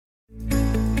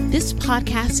This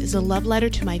podcast is a love letter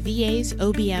to my VAs,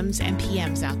 OBMs, and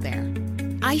PMs out there.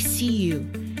 I see you.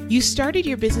 You started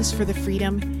your business for the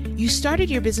freedom. You started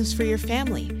your business for your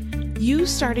family. You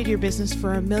started your business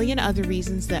for a million other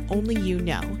reasons that only you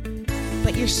know.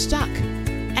 But you're stuck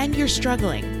and you're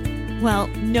struggling. Well,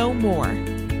 no more.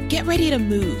 Get ready to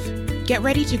move. Get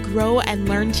ready to grow and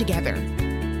learn together.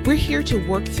 We're here to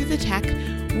work through the tech,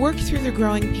 work through the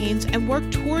growing pains, and work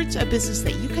towards a business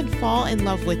that you can fall in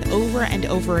love with over and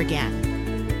over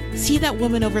again. See that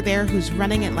woman over there who's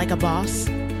running it like a boss?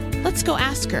 Let's go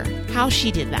ask her how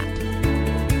she did that.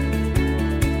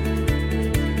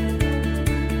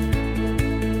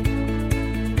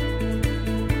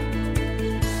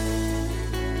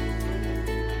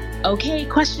 Okay,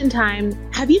 question time.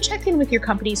 Have you checked in with your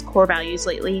company's core values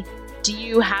lately? Do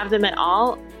you have them at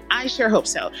all? I sure hope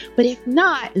so. But if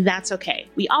not, that's okay.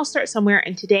 We all start somewhere,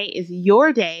 and today is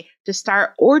your day to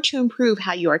start or to improve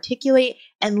how you articulate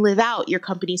and live out your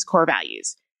company's core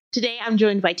values. Today, I'm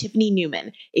joined by Tiffany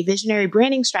Newman, a visionary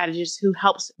branding strategist who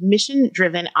helps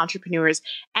mission-driven entrepreneurs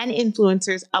and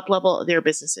influencers uplevel their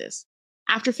businesses.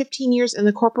 After 15 years in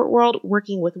the corporate world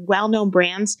working with well-known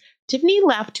brands, Tiffany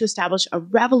left to establish a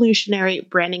revolutionary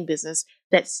branding business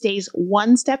that stays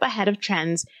one step ahead of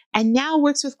trends and now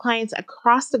works with clients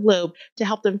across the globe to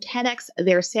help them 10x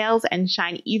their sales and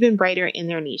shine even brighter in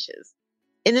their niches.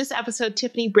 In this episode,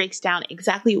 Tiffany breaks down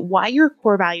exactly why your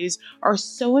core values are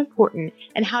so important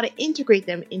and how to integrate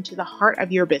them into the heart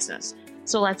of your business.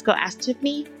 So let's go ask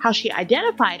Tiffany how she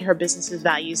identified her business's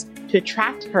values to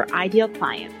attract her ideal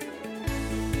client.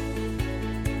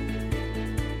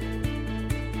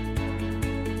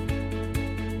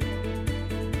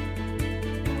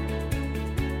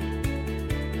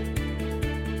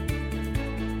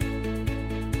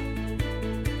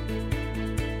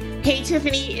 Hey,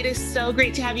 Tiffany, it is so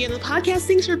great to have you on the podcast.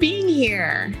 Thanks for being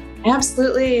here.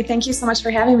 Absolutely. Thank you so much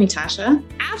for having me, Tasha.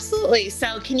 Absolutely.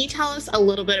 So can you tell us a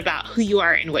little bit about who you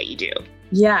are and what you do?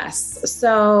 Yes.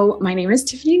 So my name is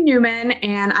Tiffany Newman,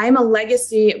 and I'm a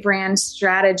legacy brand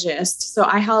strategist. So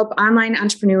I help online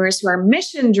entrepreneurs who are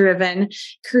mission-driven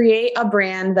create a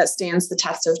brand that stands the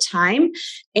test of time.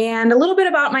 And a little bit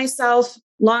about myself.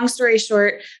 Long story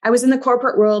short, I was in the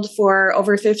corporate world for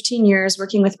over 15 years,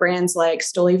 working with brands like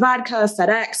Stoli Vodka,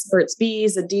 FedEx, Burt's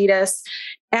Bees, Adidas,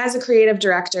 as a creative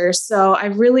director. So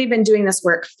I've really been doing this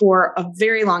work for a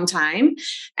very long time.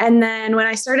 And then when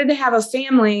I started to have a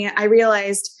family, I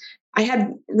realized I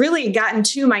had really gotten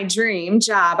to my dream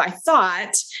job, I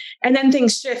thought, and then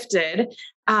things shifted.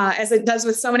 As it does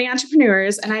with so many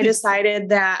entrepreneurs. And I decided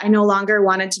that I no longer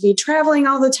wanted to be traveling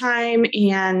all the time.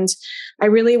 And I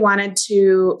really wanted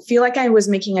to feel like I was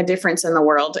making a difference in the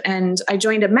world. And I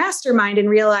joined a mastermind and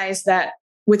realized that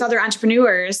with other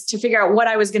entrepreneurs to figure out what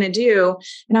I was going to do.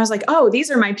 And I was like, oh,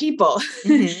 these are my people.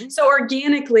 Mm-hmm. So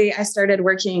organically, I started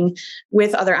working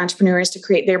with other entrepreneurs to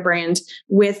create their brand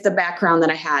with the background that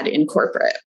I had in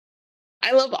corporate.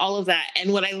 I love all of that.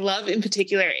 And what I love in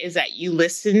particular is that you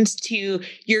listened to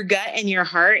your gut and your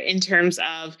heart in terms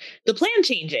of the plan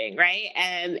changing, right?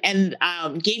 And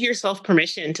gave yourself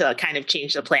permission to kind of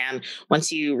change the plan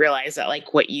once you realized that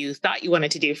like what you thought you wanted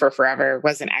to do for forever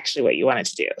wasn't actually what you wanted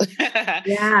to do.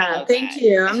 Yeah, thank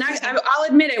you. I'll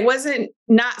admit it wasn't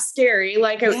not scary,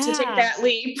 to take that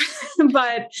leap,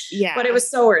 but it was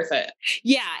so worth it.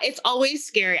 Yeah, it's always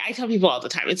scary. I tell people all the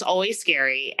time, it's always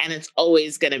scary and it's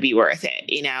always going to be worth it,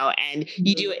 and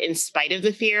you do it in spite of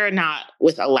the fear, not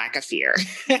with a lack of fear.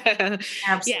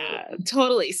 Absolutely. Yeah,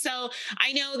 totally. So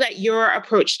I know that your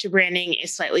approach to branding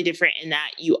is slightly different in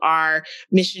that you are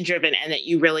mission driven and that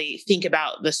you really think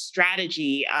about the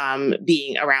strategy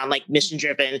being around like mission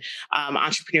driven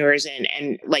entrepreneurs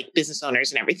and like business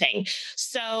owners and everything.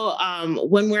 So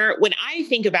when I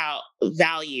think about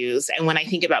values and when I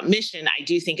think about mission, I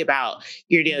do think about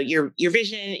your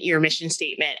vision, your mission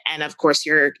statement, and of course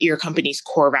your company's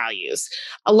core values.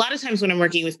 A lot of times when I'm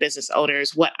working with business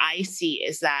owners, what I see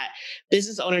is that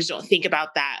business owners don't think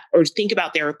about that or think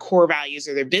about their core values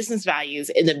or their business values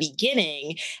in the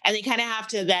beginning. And they kind of have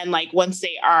to then once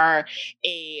they are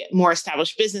a more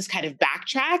established business, kind of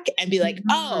backtrack and be like,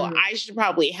 oh, I should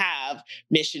probably have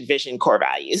mission, vision, core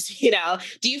values.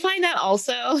 Do you find that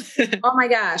also? Oh my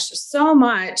gosh, so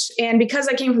much. And because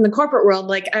I came from the corporate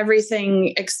world,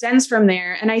 everything extends from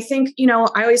there. And I think,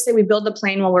 I always say we build the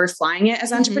plane while we're flying it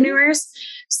as entrepreneurs.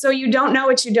 So you don't know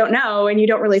what you don't know, and you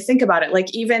don't really think about it.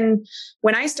 Even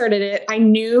when I started it, I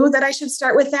knew that I should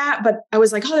start with that, but I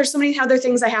was like, oh, there's so many other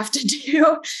things I have to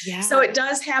do. Yeah. So it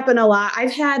does happen a lot.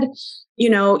 I've had,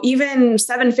 even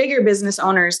 7-figure business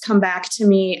owners come back to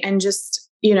me and just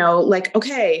like,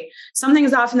 okay,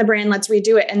 something's off in the brand, let's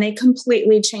redo it. And they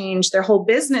completely change their whole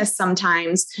business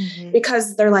sometimes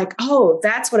because they're like, oh,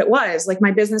 that's what it was. Like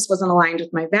my business wasn't aligned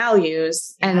with my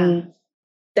values. Yeah. And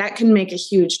that can make a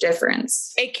huge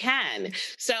difference. It can.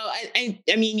 So, I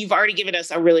mean, you've already given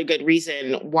us a really good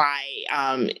reason why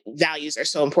values are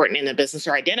so important in the business,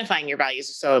 or identifying your values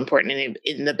are so important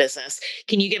in the business.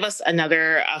 Can you give us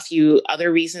a few other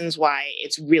reasons why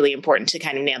it's really important to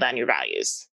kind of nail down your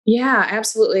values? Yeah,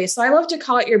 absolutely. So I love to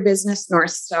call it your business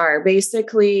North Star.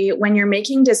 Basically, when you're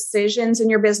making decisions in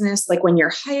your business, like when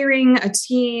you're hiring a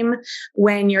team,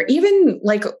 when you're even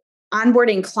like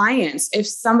onboarding clients, if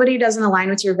somebody doesn't align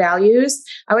with your values,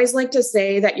 I always like to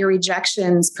say that your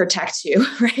rejections protect you,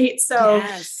 right? So,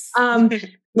 yes.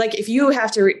 Like if you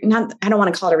have to, I don't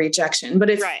want to call it a rejection, but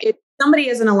if somebody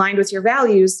isn't aligned with your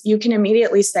values, you can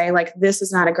immediately say like, this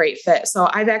is not a great fit. So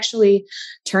I've actually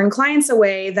turned clients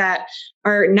away that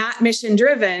are not mission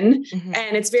driven,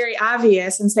 and it's very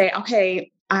obvious, and say,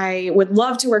 okay, I would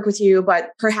love to work with you,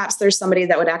 but perhaps there's somebody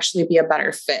that would actually be a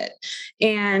better fit.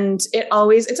 And it's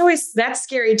always, that's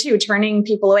scary too, turning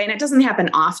people away. And it doesn't happen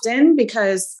often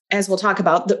because, as we'll talk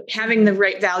about, having the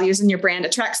right values in your brand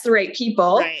attracts the right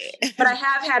people. Right. But I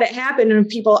have had it happen, and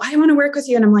people, I want to work with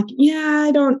you. And I'm like, yeah,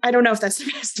 I don't know if that's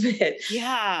the best fit.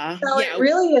 Yeah. So it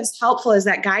really is helpful as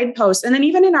that guidepost. And then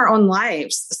even in our own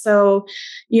lives. So,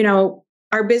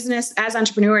 our business as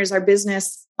entrepreneurs, our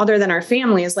business other than our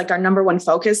family is like our number one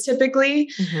focus typically.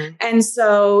 And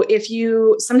so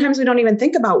sometimes we don't even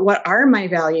think about what are my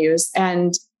values.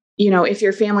 And, if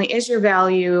your family is your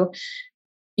value,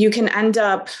 you can end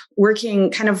up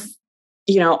working kind of,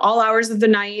 all hours of the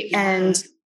night and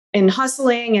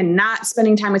hustling and not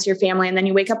spending time with your family. And then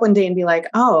you wake up one day and be like,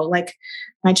 oh, like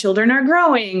my children are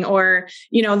growing, or,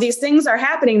 these things are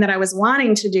happening that I was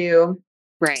wanting to do.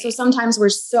 Right. So sometimes we're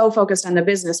so focused on the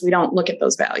business, we don't look at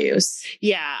those values.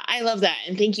 Yeah, I love that.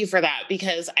 And thank you for that,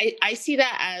 because I see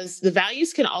that as the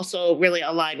values can also really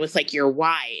align with like your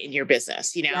why in your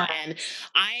business, and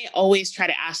I always try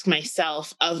to ask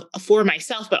myself for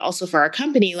myself, but also for our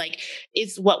company, like,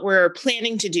 is what we're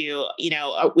planning to do,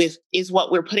 is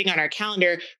what we're putting on our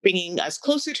calendar, bringing us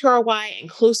closer to our why and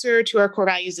closer to our core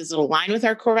values? Does it align with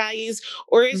our core values,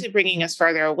 or is it bringing us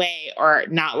farther away or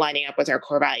not lining up with our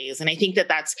core values? And I think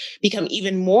that's become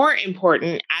even more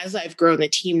important as I've grown the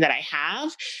team that I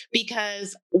have,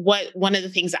 because one of the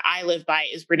things that I live by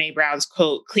is Brene Brown's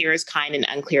quote, clear is kind and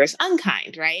unclear is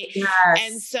unkind, right? Yes.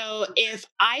 And so if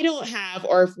I don't have,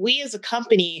 or if we as a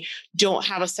company don't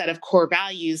have a set of core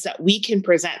values that we can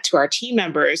present to our team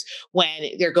members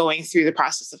when they're going through the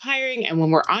process of hiring and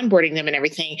when we're onboarding them and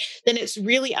everything, then it's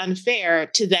really unfair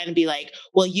to then be like,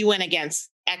 well, you went against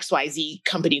XYZ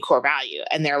company core value.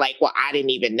 And they're like, well, I didn't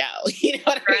even know. You know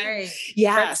what I mean?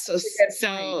 Yeah. So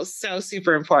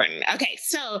super important. Okay.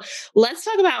 So let's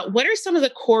talk about what are some of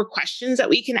the core questions that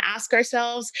we can ask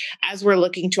ourselves as we're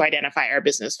looking to identify our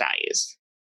business values?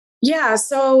 Yeah.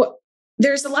 So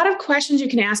there's a lot of questions you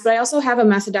can ask, but I also have a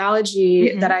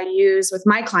methodology that I use with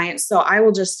my clients. So I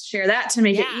will just share that to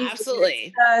make it easy.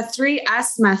 Absolutely. It's the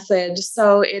 3S method.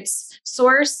 So it's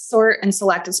source, sort, and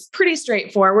select. It's pretty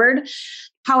straightforward.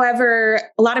 However,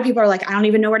 a lot of people are like, I don't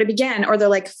even know where to begin, or they're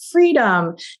like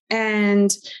freedom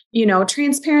and,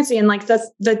 transparency and like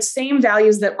the same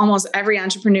values that almost every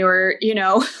entrepreneur,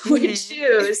 would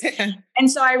choose.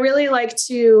 And so I really like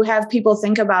to have people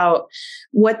think about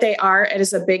what they are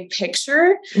as a big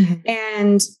picture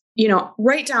and,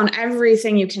 write down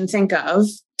everything you can think of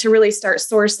to really start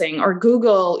sourcing, or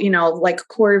Google, like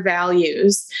core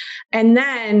values. And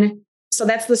then so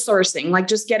that's the sourcing, like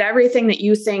just get everything that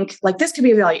you think like this could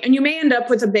be a value. And you may end up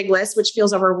with a big list, which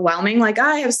feels overwhelming. Like,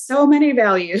 I have so many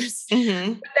values, but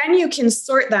then you can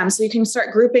sort them. So you can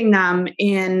start grouping them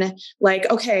in like,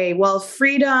 okay, well,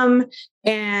 freedom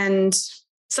and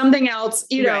something else,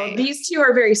 these two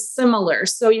are very similar.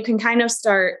 So you can kind of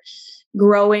start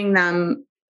growing them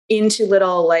into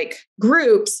little like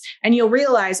groups, and you'll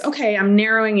realize, okay, I'm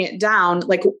narrowing it down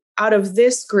like out of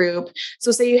this group.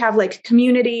 So say you have like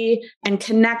community and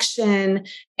connection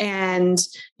and,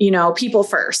 people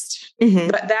first,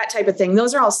 but that type of thing,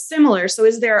 those are all similar. So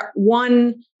is there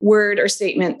one word or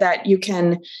statement that you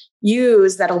can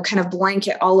use that'll kind of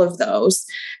blanket all of those?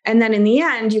 And then in the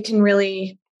end, you can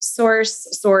really source,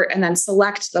 sort, and then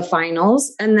select the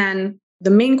finals. And then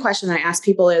the main question that I ask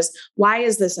people is, why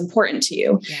is this important to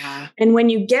you? Yeah. And when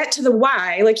you get to the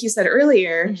why, like you said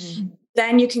earlier,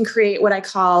 then you can create what I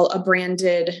call a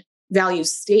branded value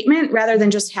statement rather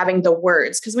than just having the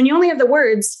words. Because when you only have the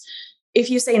words, if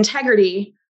you say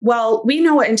integrity, well, we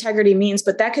know what integrity means,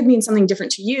 but that could mean something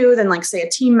different to you than, like, say, a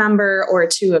team member or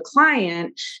to a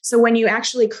client. So when you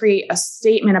actually create a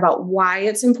statement about why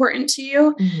it's important to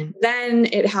you, then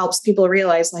it helps people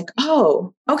realize, like,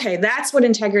 oh, okay, that's what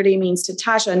integrity means to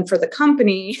Tasha, and for the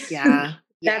company. Yeah.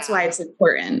 That's why it's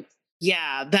important.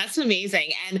 Yeah, that's amazing.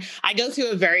 And I go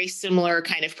through a very similar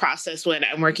kind of process when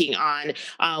I'm working on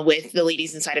with the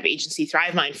ladies inside of Agency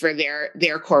ThriveMind for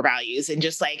their core values, and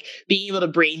just like being able to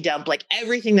brain dump like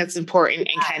everything that's important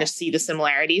and kind of see the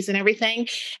similarities and everything.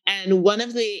 And one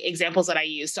of the examples that I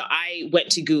use, so I went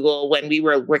to Google when we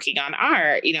were working on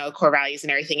our, core values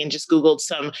and everything, and just Googled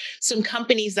some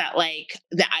companies that I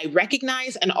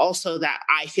recognize and also that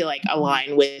I feel like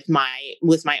align with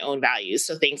my own values.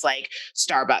 So things like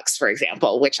Starbucks, for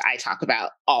example, which I talk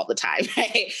about all the time.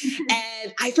 Right?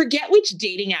 And I forget which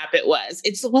dating app it was.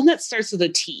 It's the one that starts with a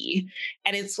T,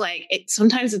 and it's like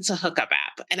sometimes it's a hookup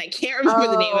app, and I can't remember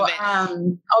the name of it.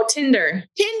 Tinder.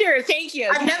 Tinder. Thank you.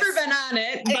 I've never been on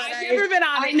it, but I've never been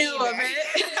on it. I know either. of it.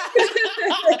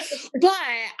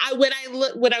 But when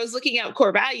I was looking at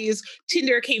core values,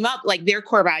 Tinder came up, like their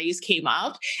core values came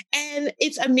up, and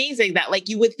it's amazing that like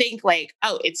you would think like,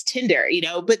 oh, it's Tinder,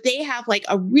 but they have like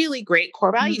a really great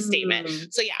core value statement.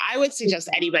 So yeah, I would suggest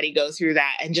anybody go through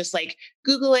that and just like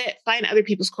Google it, find other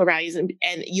people's core values, and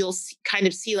you'll kind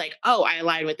of see like, oh, I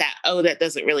align with that. Oh, that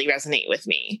doesn't really resonate with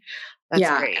me. That's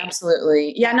great.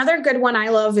 Absolutely. Yeah. Another good one I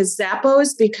love is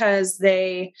Zappos, because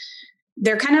they're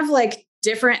kind of like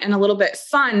different and a little bit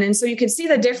fun. And so you can see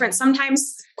the difference.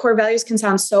 Sometimes core values can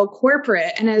sound so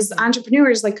corporate. And as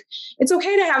entrepreneurs, like it's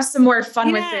okay to have some more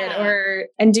fun with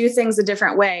it and do things a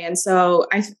different way. And so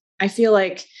I feel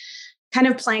like kind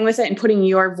of playing with it and putting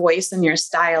your voice and your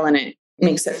style in it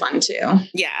makes it fun too.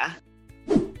 Yeah.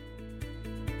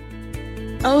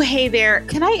 Oh, hey there.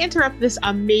 Can I interrupt this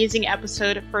amazing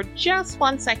episode for just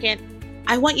 1 second?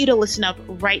 I want you to listen up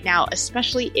right now,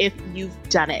 especially if you've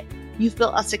done it. You've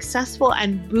built a successful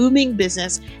and booming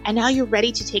business, and now you're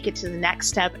ready to take it to the next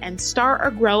step and start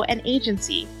or grow an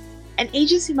agency. An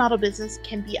agency model business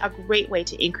can be a great way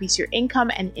to increase your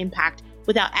income and impact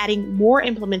without adding more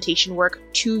implementation work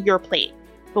to your plate.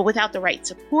 But without the right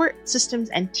support, systems,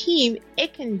 and team,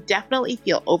 it can definitely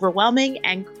feel overwhelming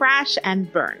and crash and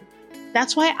burn.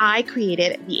 That's why I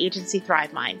created the Agency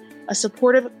ThriveMind, a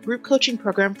supportive group coaching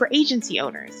program for agency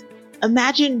owners.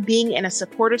 Imagine being in a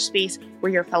supportive space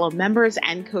where your fellow members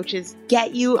and coaches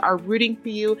get you, are rooting for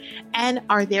you, and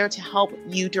are there to help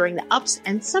you during the ups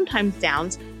and sometimes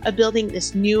downs of building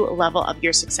this new level of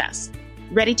your success.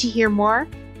 Ready to hear more?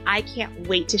 I can't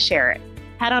wait to share it.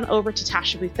 Head on over to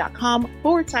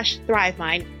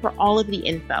tashabooth.com/ThriveMind for all of the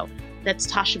info. That's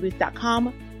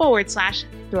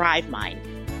tashabooth.com/ThriveMind.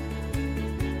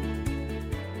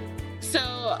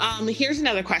 So here's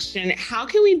another question. How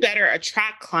can we better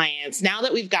attract clients now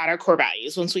that we've got our core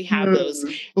values? Once we have those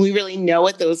and we really know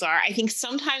what those are, I think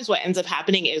sometimes what ends up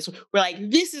happening is we're like,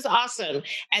 this is awesome.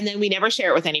 And then we never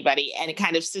share it with anybody, and it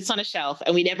kind of sits on a shelf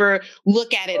and we never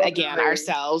look at it again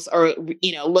ourselves, or,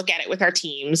 look at it with our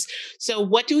teams. So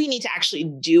what do we need to actually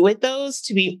do with those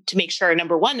to make sure,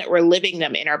 number one, that we're living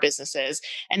them in our businesses,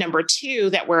 and number two,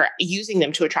 that we're using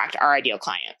them to attract our ideal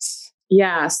clients?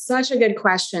 Yeah, such a good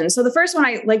question. So the first one,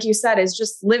 like you said, is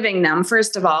just living them.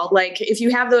 First of all, like if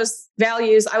you have those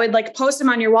values, I would like post them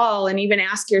on your wall and even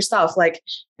ask yourself, like,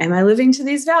 am I living to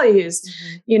these values?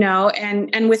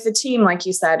 And with the team, like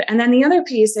you said. And then the other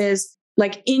piece is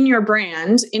like in your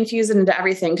brand, infuse it into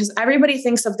everything, because everybody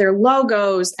thinks of their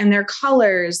logos and their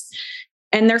colors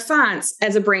and their fonts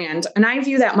as a brand. And I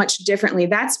view that much differently.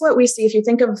 That's what we see. If you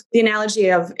think of the analogy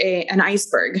of an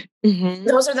iceberg,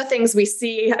 those are the things we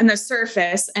see on the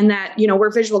surface, and that,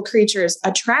 we're visual creatures,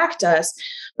 attract us.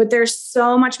 But there's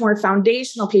so much more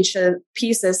foundational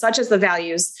pieces, such as the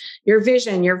values, your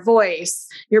vision, your voice,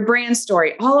 your brand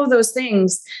story, all of those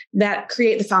things that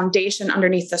create the foundation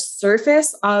underneath the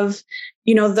surface of,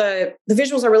 the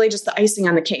visuals are really just the icing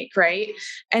on the cake, right?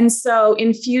 And so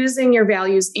infusing your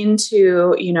values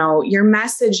into, your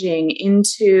messaging,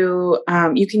 into,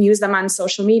 you can use them on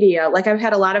social media. Like I've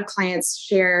had a lot of clients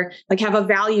share, like have a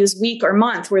values week or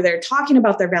month where they're talking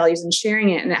about their values and sharing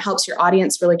it, and it helps your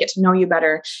audience really get to know you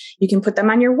better. You can put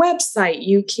them on your website.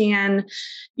 You can,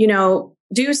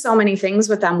 do so many things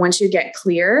with them once you get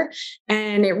clear.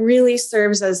 And it really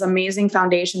serves as amazing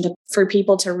foundation for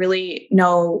people to really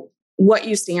know what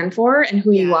you stand for and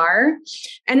who you are.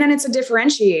 And then it's a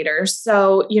differentiator.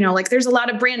 So, like there's a lot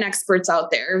of brand experts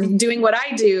out there doing what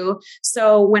I do.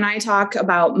 So when I talk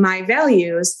about my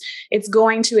values, it's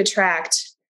going to attract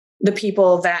the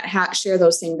people that share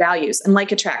those same values, and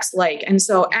like attracts like. And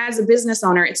so as a business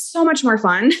owner, it's so much more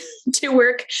fun to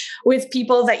work with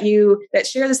people that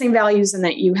share the same values and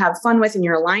that you have fun with and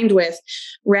you're aligned with,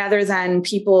 rather than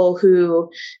people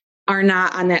who are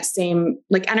not on that same,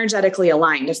 like energetically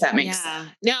aligned, if that makes sense.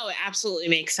 No, it absolutely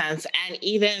makes sense. And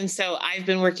even so, I've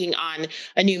been working on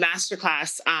a new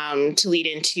masterclass to lead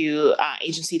into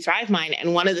Agency ThriveMind.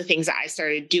 And one of the things that I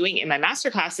started doing in my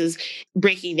masterclass is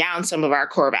breaking down some of our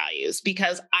core values,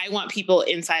 because I want people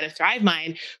inside of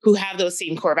ThriveMind who have those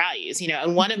same core values,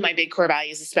 and one of my big core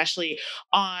values, especially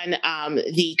on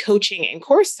the coaching and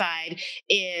course side,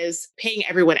 is paying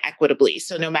everyone equitably.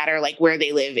 So no matter like where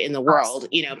they live in the world,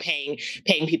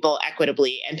 paying people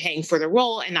equitably and paying for the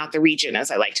role and not the region,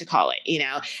 as I like to call it,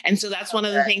 And so that's one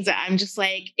of the things that I'm just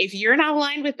like, if you're not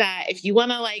aligned with that, if you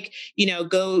want to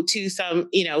go to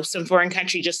some foreign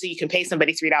country just so you can pay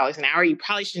somebody $3 an hour, you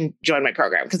probably shouldn't join my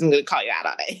program, because I'm going to call you out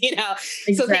on it,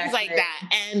 Exactly. So things like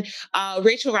that. And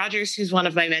Rachel Rogers, who's one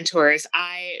of my mentors,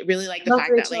 I really like the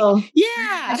fact Rachel.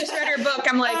 That I just read her book.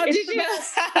 I'm like, did you?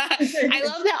 I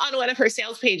love that on one of her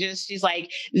sales pages, she's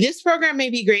like, this program may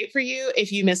be great for you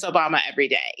if you miss Obama every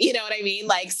day. You know what I mean?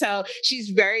 Like, so she's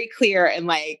very clear and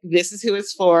like, this is who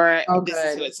it's for. This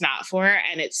is who it's not for.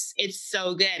 And it's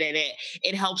so good. And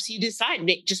it helps you decide,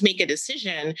 just make a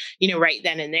decision, right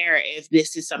then and there, if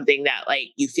this is something that like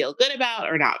you feel good about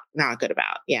or not good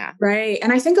about. Yeah. Right.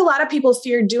 And I think a lot of people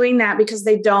fear doing that because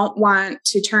they don't want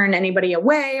to turn anybody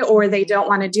away, or they don't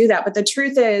want to do that. But the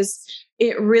truth is,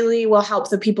 it really will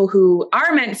help the people who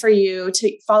are meant for you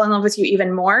to fall in love with you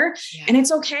even more. Yeah. And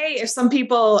it's okay if some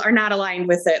people are not aligned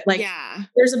with it. Like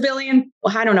there's a billion,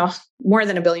 well, I don't know, more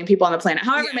than a billion people on the planet,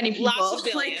 however many people. Lots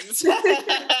of billions.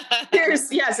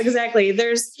 Yes, exactly.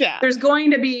 There's going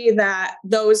to be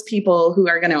those people who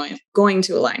are going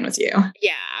to align with you.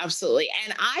 Yeah, absolutely.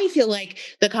 And I feel like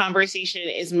the conversation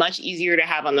is much easier to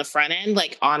have on the front end,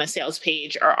 like on a sales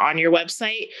page or on your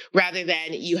website, rather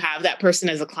than you have that person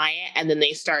as a client and then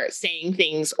they start saying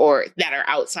things or that are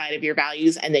outside of your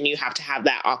values. And then you have to have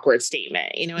that awkward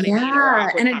statement, you know what I mean? Yeah.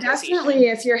 And it definitely,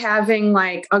 if you're having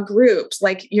like a group,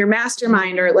 like your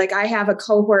mastermind, or like I have a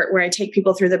cohort where I take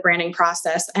people through the branding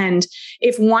process. And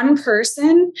if one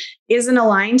person isn't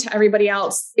aligned to everybody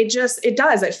else,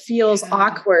 it feels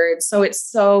awkward. So it's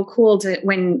so cool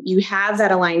when you have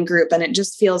that aligned group, and it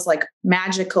just feels like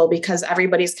magical because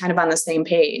everybody's kind of on the same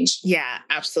page. Yeah,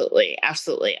 absolutely.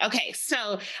 Absolutely. Okay.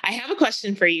 So I have a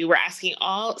question for you. We're asking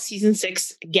all season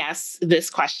 6 guests this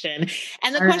question.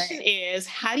 And the question is,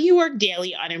 how do you work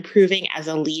daily on improving as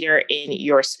a leader in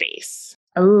your space?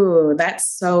 Oh, that's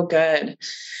so good.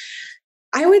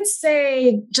 I would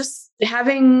say just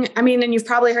having, and you've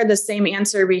probably heard the same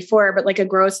answer before, but like a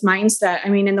growth mindset.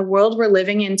 In the world we're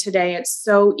living in today, it's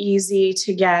so easy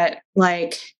to get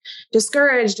like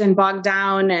discouraged and bogged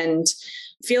down and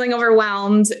feeling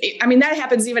overwhelmed. That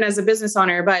happens even as a business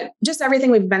owner, but just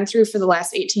everything we've been through for the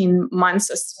last 18 months,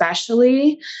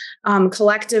 especially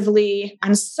collectively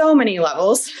on so many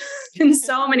levels and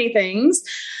so many things,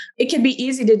 it can be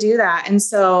easy to do that. And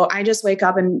so I just wake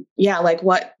up and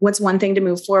what's one thing to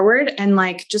move forward, and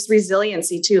like just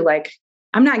resiliency too. Like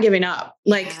I'm not giving up.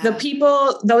 Like the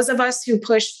people, those of us who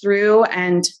push through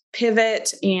and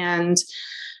pivot and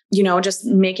just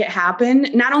make it happen,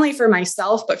 not only for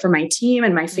myself, but for my team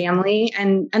and my family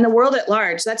and the world at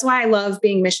large. That's why I love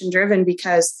being mission driven,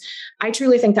 because I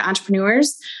truly think the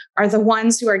entrepreneurs are the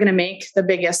ones who are going to make the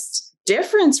biggest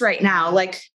difference right now.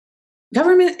 Like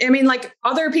government, like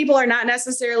other people are not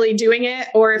necessarily doing it,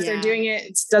 or if they're doing it,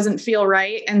 it doesn't feel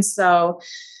right. And so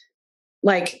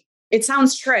like, it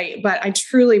sounds trite, but I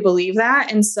truly believe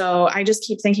that. And so I just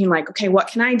keep thinking like, okay, what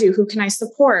can I do? Who can I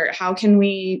support? How can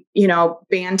we,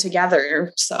 band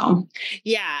together? So.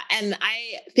 Yeah. And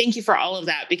I thank you for all of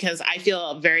that, because I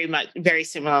feel very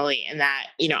similarly in that,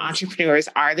 entrepreneurs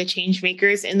are the change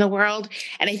makers in the world.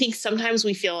 And I think sometimes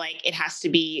we feel like it has to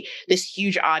be this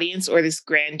huge audience or this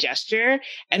grand gesture.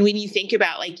 And when you think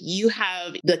about like, you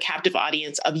have the captive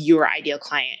audience of your ideal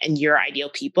client and your ideal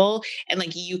people, and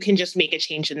like, you can just make a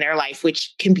change in their life,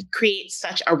 which can create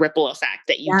such a ripple effect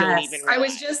that you don't even realize. I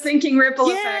was just thinking ripple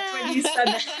effect when you said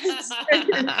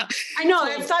that. I know.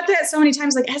 I've thought that so many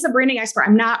times, like as a branding expert,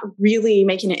 I'm not really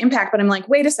making an impact, but I'm like,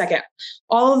 wait a second.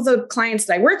 All of the clients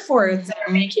that I work for that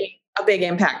are making a big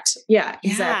impact. Yeah,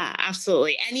 exactly. Yeah,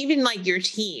 absolutely. And even like your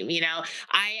team,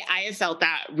 I have felt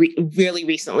that really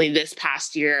recently this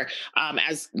past year,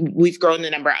 as we've grown the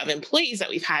number of employees that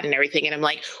we've had and everything. And I'm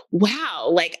like, wow,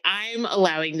 like I'm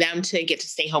allowing them to get to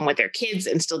stay home with their kids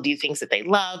and still do things that they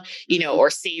love, or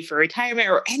save for retirement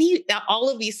or all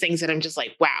of these things that I'm just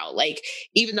like, wow, like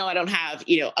even though I don't have,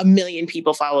 a million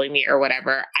people following me or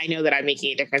whatever, I know that I'm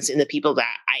making a difference in the people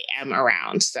that I am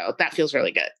around. So that feels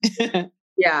really good.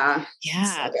 Yeah. Yeah.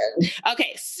 So good.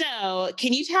 Okay. So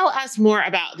can you tell us more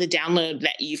about the download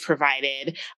that you've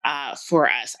provided for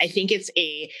us? I think it's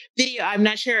a video. I'm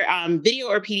not sure, video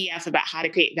or PDF about how to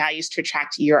create values to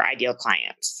attract your ideal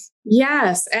clients.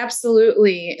 Yes,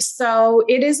 absolutely. So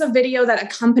it is a video that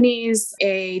accompanies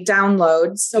a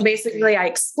download. So basically I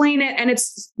explain it, and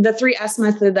it's the 3S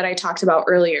method that I talked about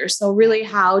earlier. So really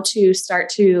how to start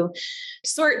to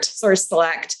sort, source,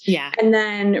 select, and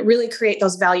then really create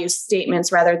those value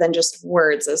statements rather than just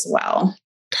words as well.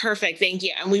 Perfect. Thank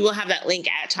you. And we will have that link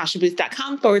at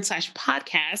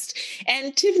tashabooth.com/podcast.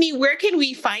 And Tiffany, where can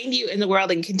we find you in the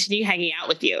world and continue hanging out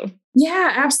with you?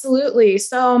 Yeah, absolutely.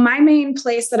 So my main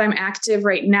place that I'm active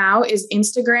right now is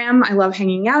Instagram. I love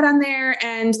hanging out on there.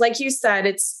 And like you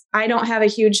said, I don't have a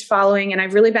huge following, and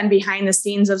I've really been behind the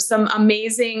scenes of some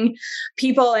amazing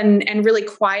people and really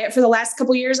quiet for the last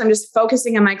couple of years. I'm just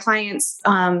focusing on my clients.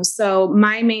 So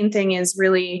my main thing is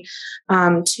really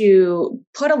to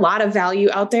put a lot of value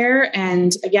out there.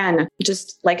 And again,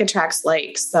 just like attracts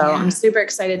like. So I'm super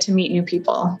excited to meet new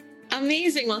people.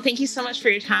 Amazing. Well, thank you so much for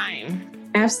your time.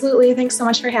 Absolutely. Thanks so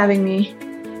much for having me.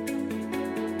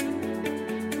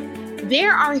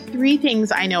 There are 3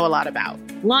 things I know a lot about: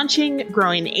 launching,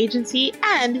 growing an agency,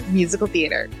 and musical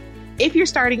theater. If you're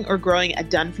starting or growing a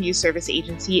done-for-you service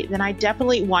agency, then I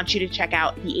definitely want you to check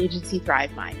out the agency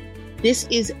ThriveMind. This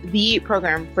is the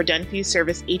program for done-for-you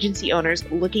service agency owners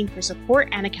looking for support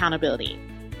and accountability.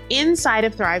 Inside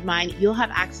of ThriveMind, you'll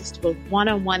have access to both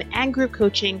one-on-one and group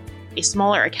coaching, a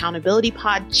smaller accountability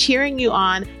pod cheering you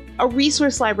on, a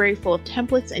resource library full of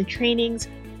templates and trainings,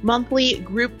 monthly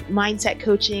group mindset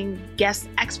coaching, guest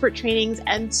expert trainings,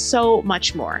 and so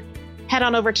much more. Head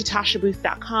on over to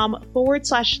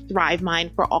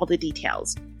tashabooth.com/ThriveMind for all the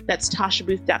details. That's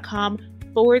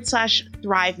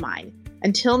tashabooth.com/ThriveMind.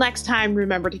 Until next time,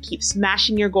 remember to keep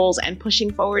smashing your goals and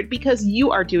pushing forward, because you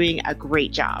are doing a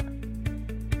great job.